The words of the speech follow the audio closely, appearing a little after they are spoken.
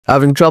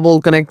Having trouble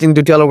connecting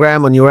to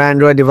Telegram on your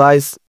Android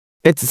device?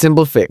 It's a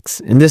simple fix.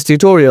 In this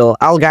tutorial,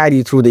 I'll guide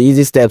you through the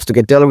easy steps to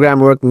get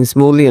Telegram working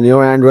smoothly on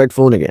your Android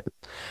phone again.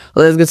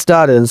 Let's get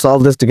started and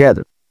solve this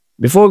together.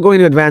 Before going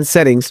to advanced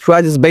settings,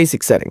 try these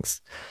basic settings.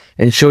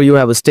 Ensure you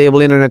have a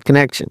stable internet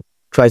connection.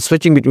 Try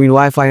switching between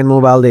Wi-Fi and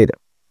mobile data.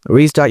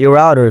 Restart your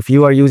router if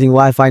you are using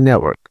Wi-Fi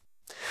network.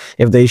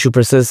 If the issue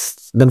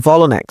persists, then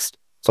follow next.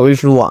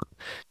 Solution 1.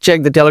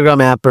 Check the Telegram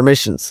app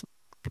permissions.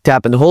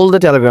 Tap and hold the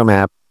Telegram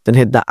app, then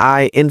hit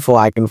the info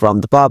icon from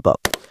the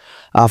pop-up.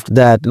 After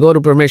that, go to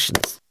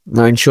permissions.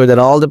 Now ensure that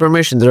all the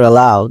permissions are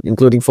allowed,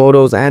 including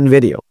photos and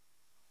video.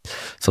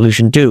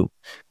 Solution 2.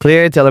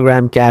 Clear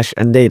Telegram cache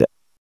and data.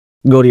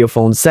 Go to your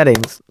phone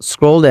settings,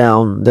 scroll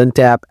down, then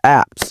tap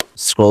apps.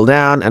 Scroll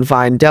down and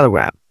find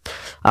Telegram.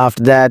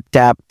 After that,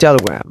 tap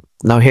Telegram.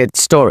 Now hit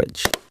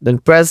storage. Then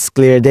press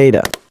clear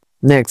data.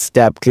 Next,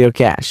 tap clear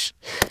cache.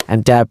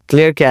 And tap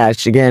clear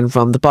cache again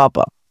from the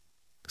pop-up.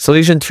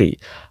 Solution 3.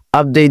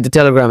 Update the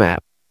Telegram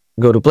app.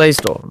 Go to Play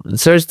Store and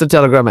search the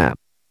Telegram app.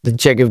 Then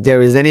check if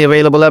there is any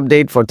available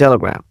update for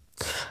Telegram.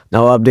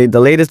 Now update the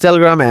latest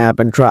Telegram app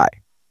and try.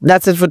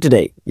 That's it for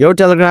today. Your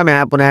Telegram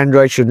app on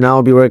Android should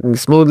now be working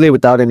smoothly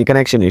without any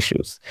connection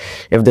issues.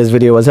 If this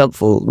video was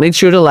helpful, make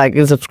sure to like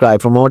and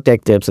subscribe for more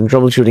tech tips and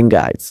troubleshooting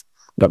guides.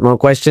 Got more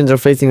questions or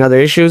facing other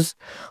issues?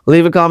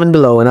 Leave a comment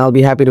below and I'll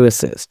be happy to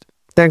assist.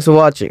 Thanks for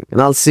watching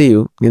and I'll see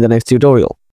you in the next tutorial.